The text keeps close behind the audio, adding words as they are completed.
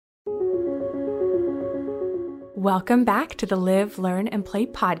Welcome back to the Live, Learn, and Play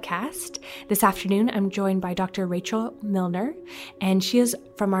podcast. This afternoon, I'm joined by Dr. Rachel Milner, and she is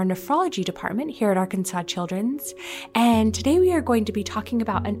from our nephrology department here at Arkansas Children's. And today we are going to be talking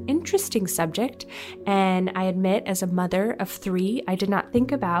about an interesting subject. And I admit, as a mother of 3, I did not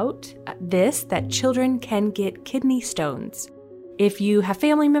think about this, that children can get kidney stones. If you have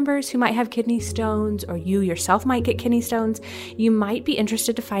family members who might have kidney stones, or you yourself might get kidney stones, you might be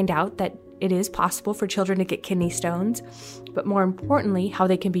interested to find out that it is possible for children to get kidney stones, but more importantly, how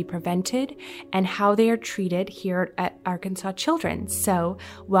they can be prevented and how they are treated here at Arkansas Children's. So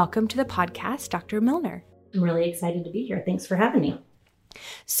welcome to the podcast, Dr. Milner. I'm really excited to be here. Thanks for having me.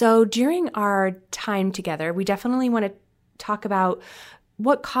 So during our time together, we definitely want to talk about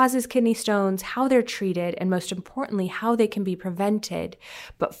what causes kidney stones, how they're treated, and most importantly, how they can be prevented.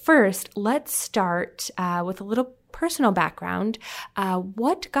 But first, let's start with a little personal background.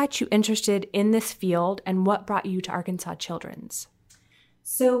 What got you interested in this field and what brought you to Arkansas Children's?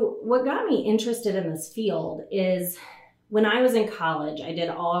 So what got me interested in this field is when I was in college, I did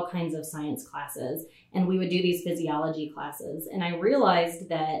all kinds of science classes and we would do these physiology classes. And I realized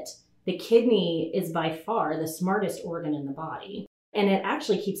that the kidney is by far the smartest organ in the body. And it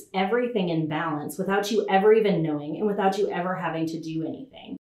actually keeps everything in balance without you ever even knowing and without you ever having to do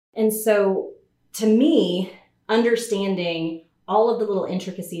anything. And so to me, understanding all of the little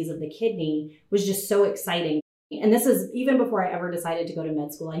intricacies of the kidney was just so exciting. And this is even before I ever decided to go to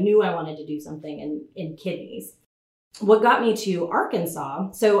med school. I knew I wanted to do something in kidneys. What got me to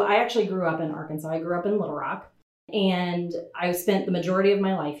Arkansas, so I actually grew up in Arkansas. I grew up in Little Rock, and I spent the majority of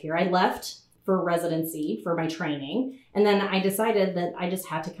my life here. I left for residency for my training, and then I decided that I just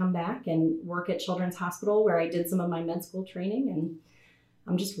had to come back and work at Children's Hospital where I did some of my med school training, and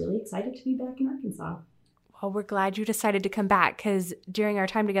I'm just really excited to be back in Arkansas. Well, we're glad you decided to come back because during our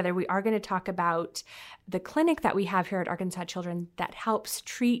time together, we are going to talk about the clinic that we have here at Arkansas Children that helps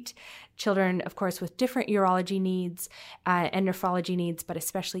treat children, of course, with different urology needs and nephrology needs, but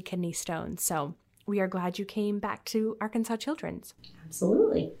especially kidney stones. So we are glad you came back to Arkansas Children's.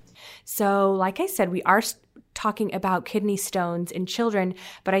 Absolutely. So like I said, we are talking about kidney stones in children,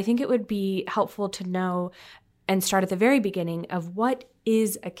 but I think it would be helpful to know and start at the very beginning of what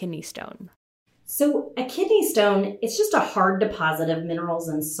is a kidney stone. So a kidney stone, it's just a hard deposit of minerals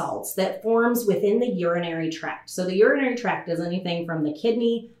and salts that forms within the urinary tract. So the urinary tract is anything from the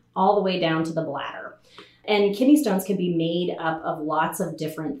kidney all the way down to the bladder. And kidney stones can be made up of lots of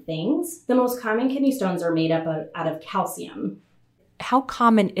different things. The most common kidney stones are made up out of calcium. How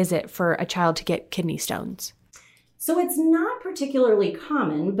common is it for a child to get kidney stones? So it's not particularly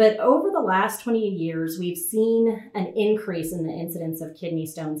common, but over the last 20 years, we've seen an increase in the incidence of kidney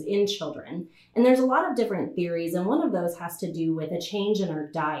stones in children. And there's a lot of different theories, and one of those has to do with a change in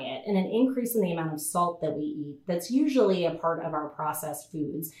our diet and an increase in the amount of salt that we eat. That's usually a part of our processed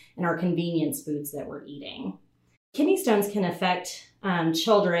foods and our convenience foods that we're eating. Kidney stones can affect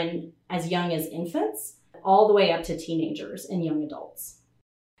children as young as infants, all the way up to teenagers and young adults.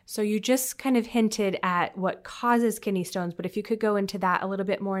 So you just kind of hinted at what causes kidney stones, but if you could go into that a little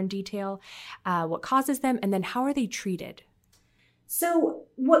bit more in detail, what causes them, and then how are they treated? So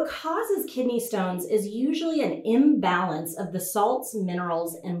what causes kidney stones is usually an imbalance of the salts,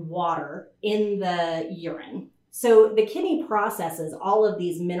 minerals, and water in the urine. So the kidney processes all of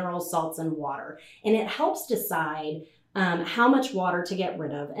these minerals, salts, and water, and it helps decide how much water to get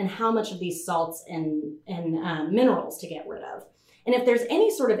rid of and how much of these salts and minerals to get rid of. And if there's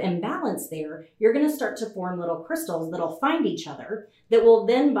any sort of imbalance there, you're going to start to form little crystals that'll find each other that will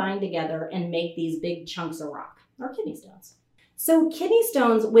then bind together and make these big chunks of rock, or kidney stones. So kidney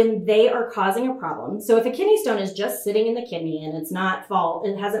stones, when they are causing a problem, so if a kidney stone is just sitting in the kidney and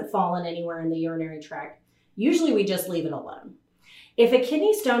it hasn't fallen anywhere in the urinary tract, usually we just leave it alone. If a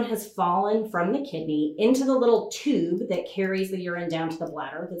kidney stone has fallen from the kidney into the little tube that carries the urine down to the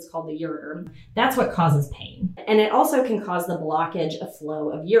bladder, that's called the ureter, that's what causes pain. And it also can cause the blockage of flow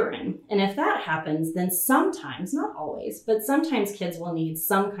of urine. And if that happens, then sometimes, not always, but sometimes kids will need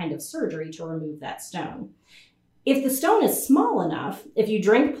some kind of surgery to remove that stone. If the stone is small enough, if you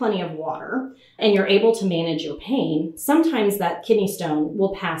drink plenty of water and you're able to manage your pain, sometimes that kidney stone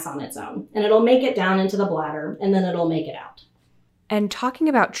will pass on its own and it'll make it down into the bladder and then it'll make it out. And talking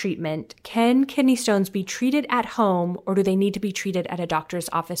about treatment, can kidney stones be treated at home or do they need to be treated at a doctor's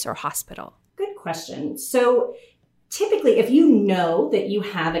office or hospital? Good question. So Typically, if you know that you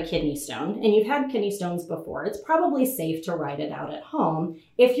have a kidney stone and you've had kidney stones before, it's probably safe to ride it out at home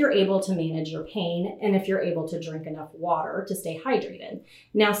if you're able to manage your pain and if you're able to drink enough water to stay hydrated.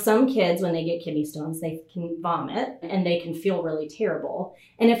 Now, some kids, when they get kidney stones, they can vomit and they can feel really terrible.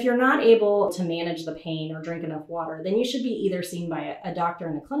 And if you're not able to manage the pain or drink enough water, then you should be either seen by a doctor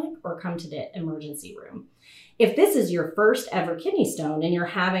in the clinic or come to the emergency room. If this is your first ever kidney stone and you're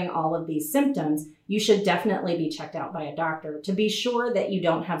having all of these symptoms, you should definitely be checked out by a doctor to be sure that you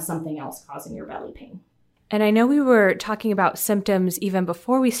don't have something else causing your belly pain. And I know we were talking about symptoms even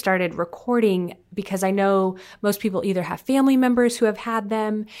before we started recording, because I know most people either have family members who have had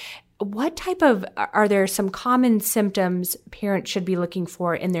them. Are there some common symptoms parents should be looking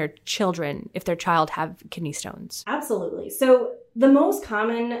for in their children if their child have kidney stones? Absolutely. So the most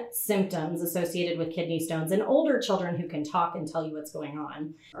common symptoms associated with kidney stones in older children who can talk and tell you what's going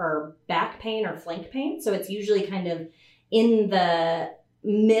on are back pain or flank pain. So it's usually kind of in the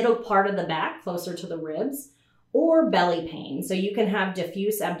middle part of the back, closer to the ribs, or belly pain. So you can have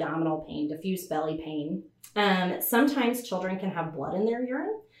diffuse abdominal pain, diffuse belly pain. Sometimes children can have blood in their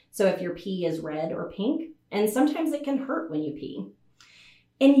urine. So if your pee is red or pink, and sometimes it can hurt when you pee.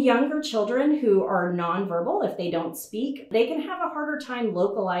 In younger children who are nonverbal, if they don't speak, they can have a harder time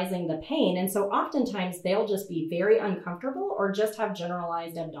localizing the pain. And so oftentimes they'll just be very uncomfortable or just have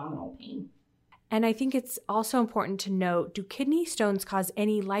generalized abdominal pain. And I think it's also important to note, do kidney stones cause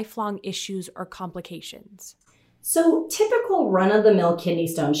any lifelong issues or complications? So typical run-of-the-mill kidney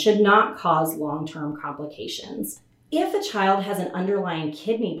stones should not cause long-term complications. If a child has an underlying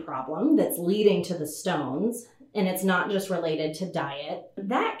kidney problem that's leading to the stones, and it's not just related to diet,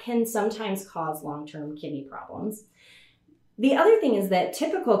 that can sometimes cause long-term kidney problems. The other thing is that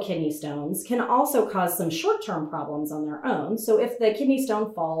typical kidney stones can also cause some short-term problems on their own. So if the kidney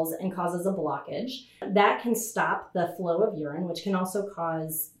stone falls and causes a blockage, that can stop the flow of urine, which can also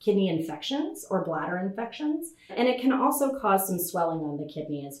cause kidney infections or bladder infections. And it can also cause some swelling on the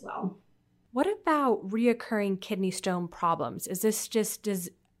kidney as well. What about reoccurring kidney stone problems?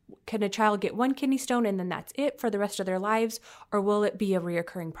 Can a child get one kidney stone and then that's it for the rest of their lives, or will it be a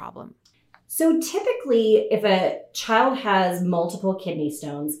reoccurring problem? So typically, if a child has multiple kidney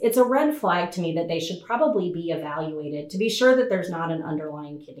stones, it's a red flag to me that they should probably be evaluated to be sure that there's not an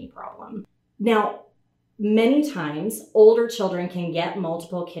underlying kidney problem. Now, many times, older children can get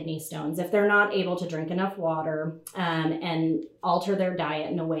multiple kidney stones if they're not able to drink enough water and alter their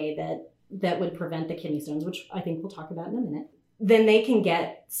diet in a way that would prevent the kidney stones, which I think we'll talk about in a minute. Then they can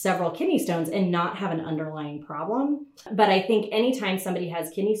get several kidney stones and not have an underlying problem. But I think anytime somebody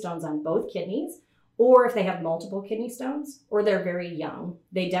has kidney stones on both kidneys, or if they have multiple kidney stones, or they're very young,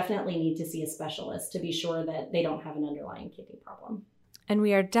 they definitely need to see a specialist to be sure that they don't have an underlying kidney problem. And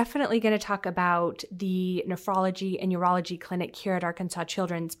we are definitely going to talk about the nephrology and urology clinic here at Arkansas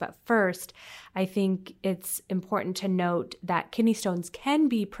Children's. But first, I think it's important to note that kidney stones can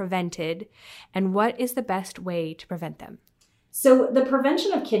be prevented, and what is the best way to prevent them? So the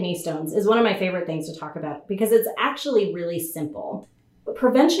prevention of kidney stones is one of my favorite things to talk about because it's actually really simple.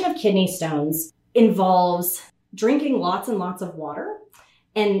 Prevention of kidney stones involves drinking lots and lots of water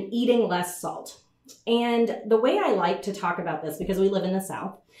and eating less salt. And the way I like to talk about this, because we live in the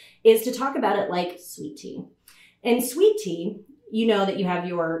South, is to talk about it like sweet tea. In sweet tea, you know that you have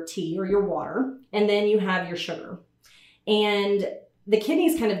your tea or your water, and then you have your sugar. And the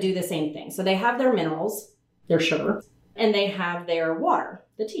kidneys kind of do the same thing. So they have their minerals, their sugar, and they have their water,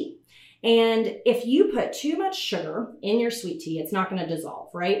 the tea. And if you put too much sugar in your sweet tea, it's not going to dissolve,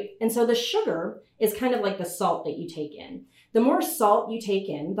 right? And so the sugar is kind of like the salt that you take in. The more salt you take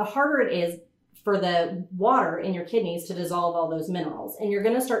in, the harder it is for the water in your kidneys to dissolve all those minerals. And you're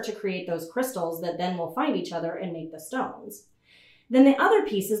going to start to create those crystals that then will find each other and make the stones. Then the other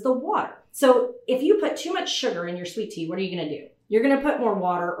piece is the water. So if you put too much sugar in your sweet tea, what are you going to do? You're going to put more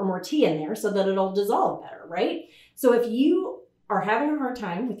water or more tea in there so that it'll dissolve better, right? So if you are having a hard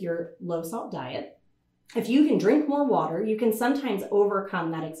time with your low salt diet, if you can drink more water, you can sometimes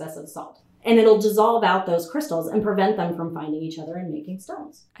overcome that excessive salt. And it'll dissolve out those crystals and prevent them from finding each other and making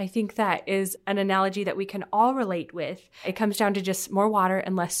stones. I think that is an analogy that we can all relate with. It comes down to just more water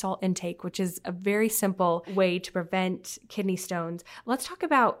and less salt intake, which is a very simple way to prevent kidney stones. Let's talk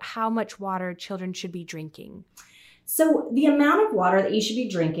about how much water children should be drinking. So the amount of water that you should be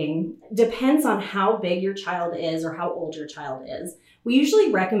drinking depends on how big your child is or how old your child is. We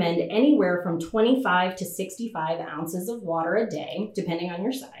usually recommend anywhere from 25 to 65 ounces of water a day, depending on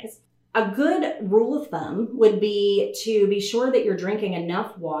your size. A good rule of thumb would be to be sure that you're drinking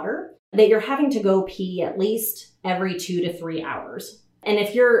enough water that you're having to go pee at least every 2 to 3 hours. And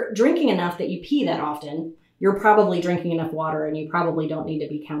if you're drinking enough that you pee that often, you're probably drinking enough water and you probably don't need to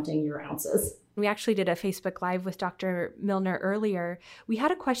be counting your ounces. We actually did a Facebook Live with Dr. Milner earlier. We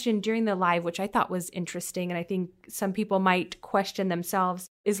had a question during the live, which I thought was interesting, and I think some people might question themselves.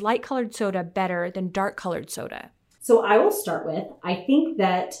 Is light-colored soda better than dark-colored soda? So I will start with, I think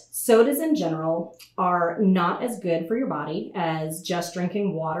that sodas in general are not as good for your body as just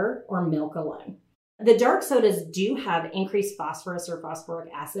drinking water or milk alone. The dark sodas do have increased phosphorus or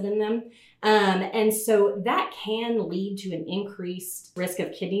phosphoric acid in them. And so that can lead to an increased risk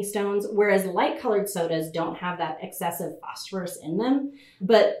of kidney stones, whereas light-colored sodas don't have that excessive phosphorus in them.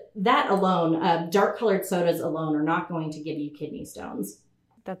 But that alone, dark-colored sodas alone are not going to give you kidney stones.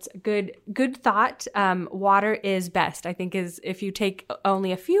 That's a good thought. Water is best, I think, is if you take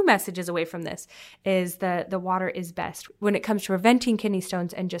only a few messages away from this, is the water is best when it comes to preventing kidney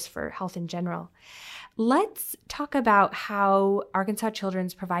stones and just for health in general. Let's talk about how Arkansas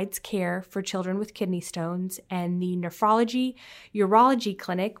Children's provides care for children with kidney stones and the nephrology urology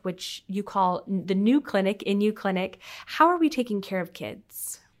clinic, which you call the new clinic in U Clinic. How are we taking care of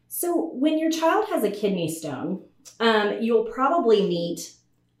kids? So when your child has a kidney stone, you'll probably meet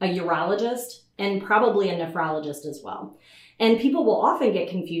a urologist and probably a nephrologist as well. And people will often get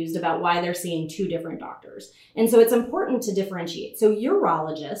confused about why they're seeing two different doctors. And so it's important to differentiate. So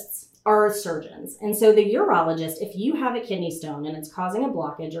urologists are surgeons. And so the urologist, if you have a kidney stone and it's causing a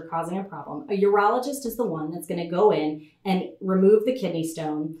blockage or causing a problem, a urologist is the one that's going to go in and remove the kidney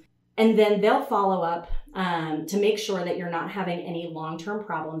stone. And then they'll follow up to make sure that you're not having any long-term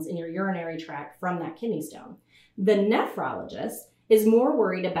problems in your urinary tract from that kidney stone. The nephrologist is more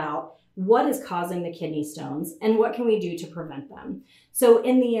worried about what is causing the kidney stones and what can we do to prevent them. So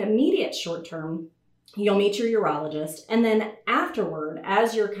in the immediate short term, you'll meet your urologist, and then afterward,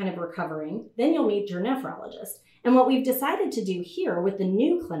 as you're kind of recovering, then you'll meet your nephrologist. And what we've decided to do here with the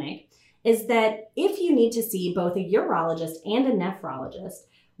new clinic is that if you need to see both a urologist and a nephrologist,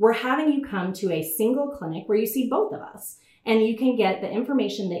 we're having you come to a single clinic where you see both of us, and you can get the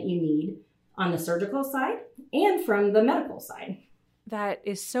information that you need on the surgical side and from the medical side. That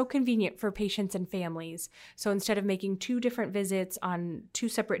is so convenient for patients and families. So instead of making two different visits on two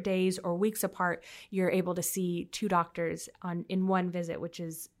separate days or weeks apart, you're able to see two doctors in one visit, which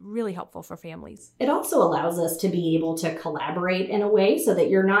is really helpful for families. It also allows us to be able to collaborate in a way so that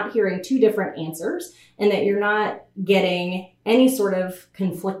you're not hearing two different answers and that you're not getting any sort of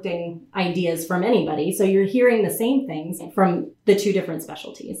conflicting ideas from anybody. So you're hearing the same things from the two different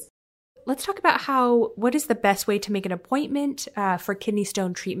specialties. Let's talk about what is the best way to make an appointment for kidney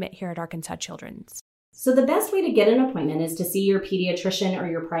stone treatment here at Arkansas Children's? So the best way to get an appointment is to see your pediatrician or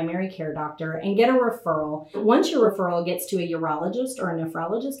your primary care doctor and get a referral. Once your referral gets to a urologist or a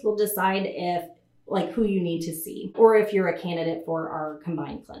nephrologist, we'll decide who you need to see or if you're a candidate for our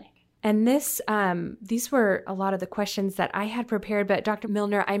combined clinic. And these were a lot of the questions that I had prepared, but Dr.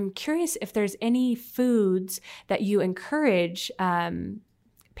 Milner, I'm curious if there's any foods that you encourage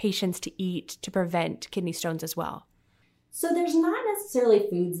patients to eat to prevent kidney stones as well. So there's not necessarily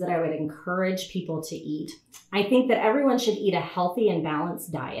foods that I would encourage people to eat. I think that everyone should eat a healthy and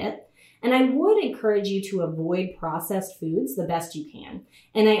balanced diet. And I would encourage you to avoid processed foods the best you can.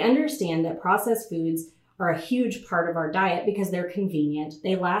 And I understand that processed foods are a huge part of our diet because they're convenient,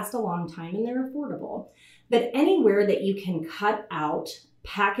 they last a long time, and they're affordable. But anywhere that you can cut out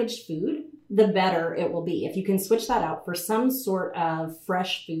packaged food, the better it will be. If you can switch that out for some sort of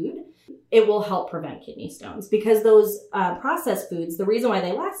fresh food, it will help prevent kidney stones because those processed foods, the reason why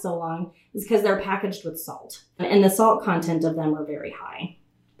they last so long is because they're packaged with salt and the salt content of them are very high.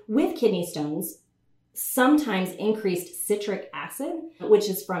 With kidney stones, sometimes increased citric acid, which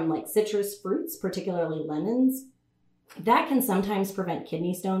is from citrus fruits, particularly lemons, that can sometimes prevent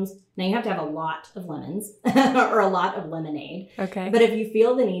kidney stones. Now you have to have a lot of lemons or a lot of lemonade. Okay. But if you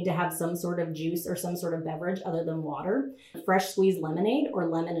feel the need to have some sort of juice or some sort of beverage other than water, fresh squeezed lemonade or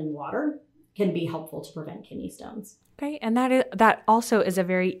lemon and water can be helpful to prevent kidney stones. Okay. And that also is a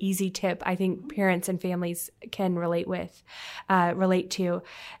very easy tip I think parents and families can relate to.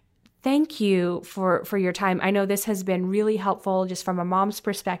 Thank you for your time. I know this has been really helpful just from a mom's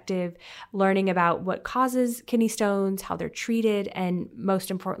perspective, learning about what causes kidney stones, how they're treated, and most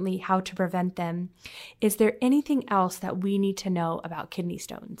importantly, how to prevent them. Is there anything else that we need to know about kidney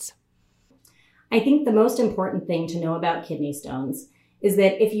stones? I think the most important thing to know about kidney stones is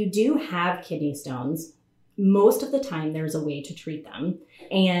that if you do have kidney stones, most of the time there's a way to treat them.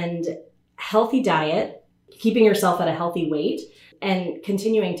 And healthy diet, keeping yourself at a healthy weight, and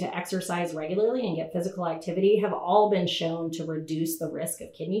continuing to exercise regularly and get physical activity have all been shown to reduce the risk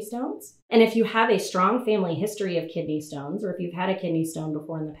of kidney stones. And if you have a strong family history of kidney stones, or if you've had a kidney stone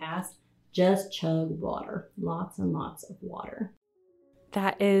before in the past, just chug water, lots and lots of water.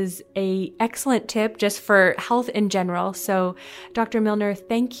 That is an excellent tip just for health in general. So, Dr. Milner,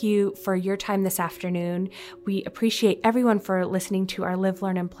 thank you for your time this afternoon. We appreciate everyone for listening to our Live,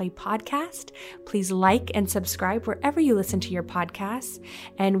 Learn, and Play podcast. Please like and subscribe wherever you listen to your podcasts.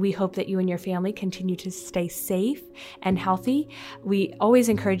 And we hope that you and your family continue to stay safe and healthy. We always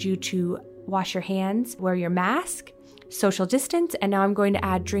encourage you to wash your hands, wear your mask, social distance, and now I'm going to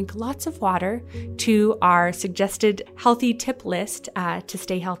add drink lots of water to our suggested healthy tip list to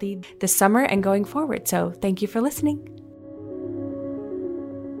stay healthy this summer and going forward. So thank you for listening.